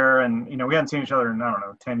was there, and we hadn't seen each other in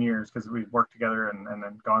 10 years because we'd worked together and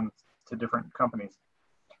then gone to different companies.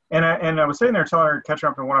 And I was sitting there telling her, catching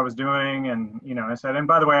up on what I was doing, and I said, and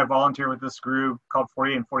by the way, I volunteer with this group called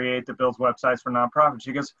 48 and 48 that builds websites for nonprofits.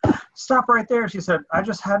 She goes, stop right there. She said, I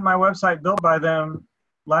just had my website built by them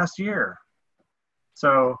last year.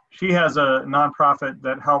 So she has a nonprofit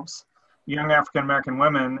that helps young African American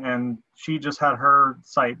women, and she just had her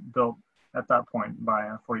site built at that point by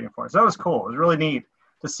 48 and 48. So that was cool. It was really neat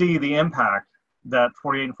to see the impact that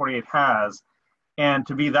 48 and 48 has, and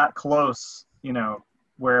to be that close,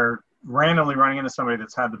 where randomly running into somebody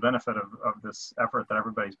that's had the benefit of this effort that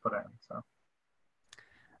everybody's put in. So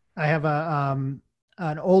I have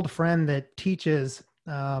an old friend that teaches,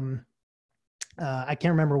 I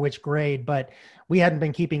can't remember which grade, but we hadn't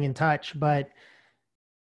been keeping in touch, but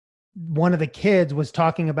one of the kids was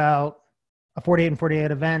talking about a 48 and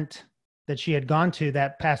 48 event that she had gone to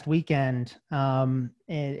that past weekend,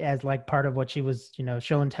 as like part of what she was,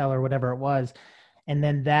 show and tell or whatever it was. And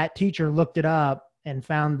then that teacher looked it up and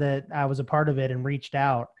found that I was a part of it and reached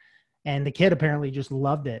out. And the kid apparently just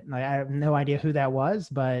loved it. And I have no idea who that was,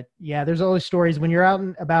 but yeah, there's always stories when you're out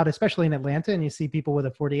and about, especially in Atlanta, and you see people with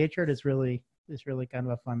a 48 shirt. It's really kind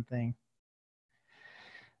of a fun thing.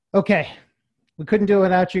 Okay. We couldn't do it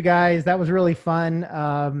without you guys. That was really fun.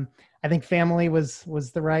 I think family is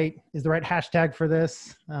the right hashtag for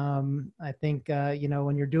this. I think,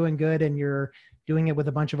 when you're doing good and you're doing it with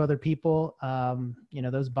a bunch of other people,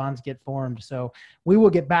 those bonds get formed. So we will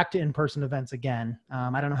get back to in-person events again.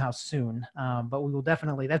 I don't know how soon, but we will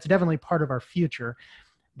that's definitely part of our future,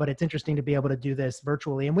 but it's interesting to be able to do this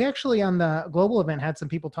virtually. And we actually on the global event had some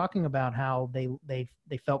people talking about how they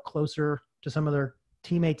felt closer to some of their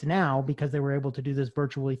teammates now because they were able to do this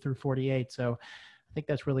virtually through 48. So I think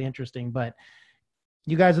that's really interesting, but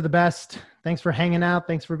you guys are the best. Thanks for hanging out.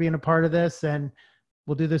 Thanks for being a part of this. And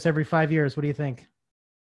we'll do this every 5 years. What do you think?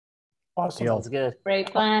 Awesome. Sounds good. Great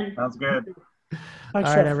plan. sounds good. Thanks, All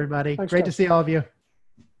right, Jeff. everybody. Thanks, Great to Jeff. see all of you.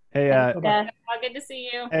 Hey, Yeah. Oh, good to see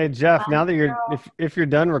you. hey, Jeff. Now that Girl. if you're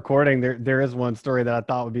done recording, there is one story that I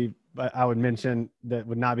thought I would mention that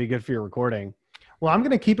would not be good for your recording. Well, I'm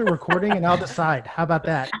going to keep it recording and I'll decide. How about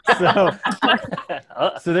that?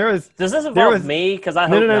 So there was. Does this involve me? Because I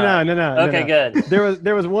hope not. No. Okay, good.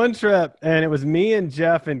 There was one trip, and it was me and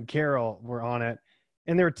Jeff and Carol were on it,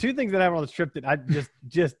 and there were two things that happened on this trip that I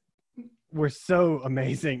just were so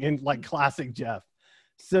amazing and like classic Jeff.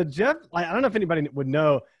 So Jeff, I don't know if anybody would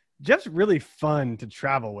know, Jeff's really fun to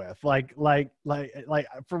travel with. Like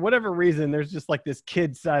for whatever reason, there's just like this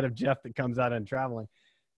kid side of Jeff that comes out in traveling.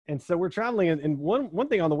 And so we're traveling, and one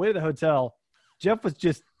thing on the way to the hotel, Jeff was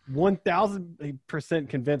just 1,000%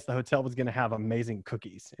 convinced the hotel was going to have amazing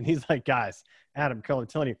cookies. And he's like, guys, Adam, Carl, I'm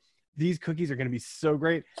telling you, these cookies are going to be so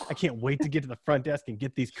great. I can't wait to get to the front desk and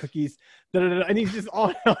get these cookies. And he's just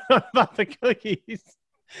on about the cookies.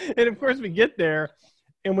 And of course we get there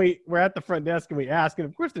and we're at the front desk and we ask, and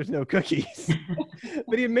of course there's no cookies.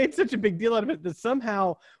 But he had made such a big deal out of it that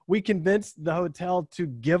somehow we convinced the hotel to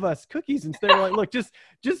give us cookies. And so they were like, look, just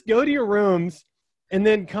go to your rooms and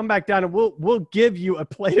then come back down and we'll give you a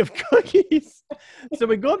plate of cookies. So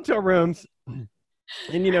we go up to our rooms and,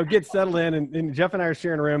 get settled in, and Jeff and I are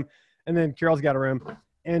sharing a room, and then Carol's got a room.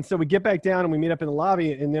 And so we get back down and we meet up in the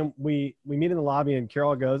lobby, and then we meet in the lobby, and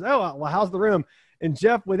Carol goes, oh, well, how's the room? And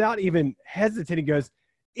Jeff, without even hesitating, goes,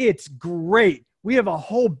 it's great. We have a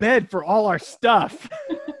whole bed for all our stuff.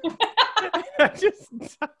 I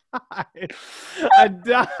just died. I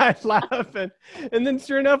died laughing. And then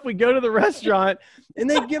sure enough, we go to the restaurant and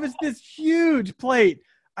they give us this huge plate.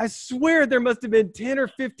 I swear there must have been 10 or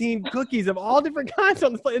 15 cookies of all different kinds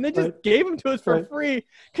on the plate. And they just gave them to us for free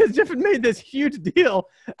because Jeff had made this huge deal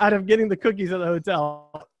out of getting the cookies at the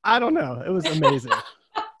hotel. I don't know. It was amazing.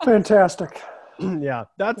 Fantastic. Yeah,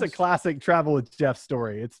 that's a classic travel with Jeff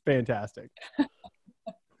story. It's fantastic.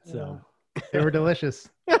 So They were delicious.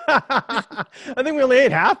 I think we only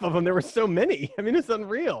ate half of them. There were so many. I mean, it's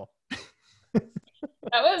unreal.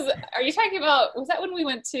 Are you talking about, was that when we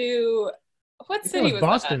went to, what city was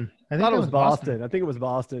Boston. I thought it was Boston. I think it was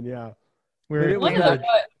Boston. Yeah. that? One of that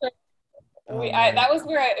was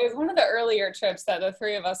it was one of the earlier trips that the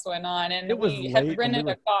three of us went on, and we had rented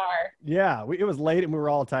a car. Yeah, it was late and we were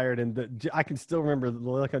all tired, and I can still remember the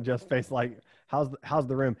look on Jeff's face, like, how's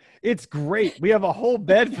the room? It's great. We have a whole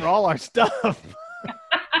bed for all our stuff.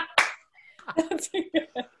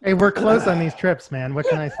 Hey, we're close on these trips, man. What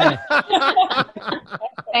can I say?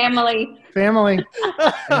 Family. Emily,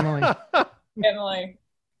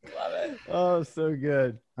 love it. Oh, so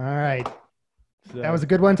good. All right. So. That was a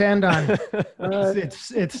good one to end on.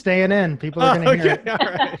 It's staying in. People are going to hear it. All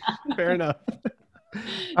right. Fair enough.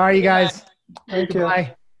 All right, you guys. Thank you.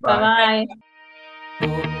 Bye. Bye-bye.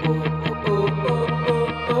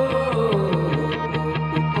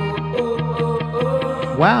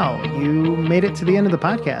 Wow, you made it to the end of the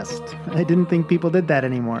podcast. I didn't think people did that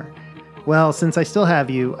anymore. Well, since I still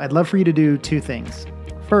have you, I'd love for you to do two things.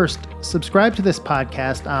 First, subscribe to this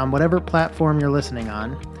podcast on whatever platform you're listening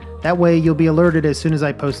on. That way you'll be alerted as soon as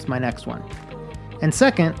I post my next one. And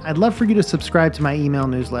second, I'd love for you to subscribe to my email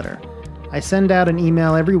newsletter. I send out an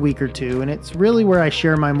email every week or two, and it's really where I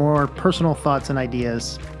share my more personal thoughts and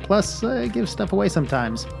ideas. Plus, I give stuff away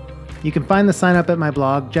sometimes. You can find the sign up at my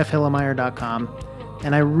blog, jeffhillemeyer.com,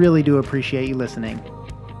 and I really do appreciate you listening.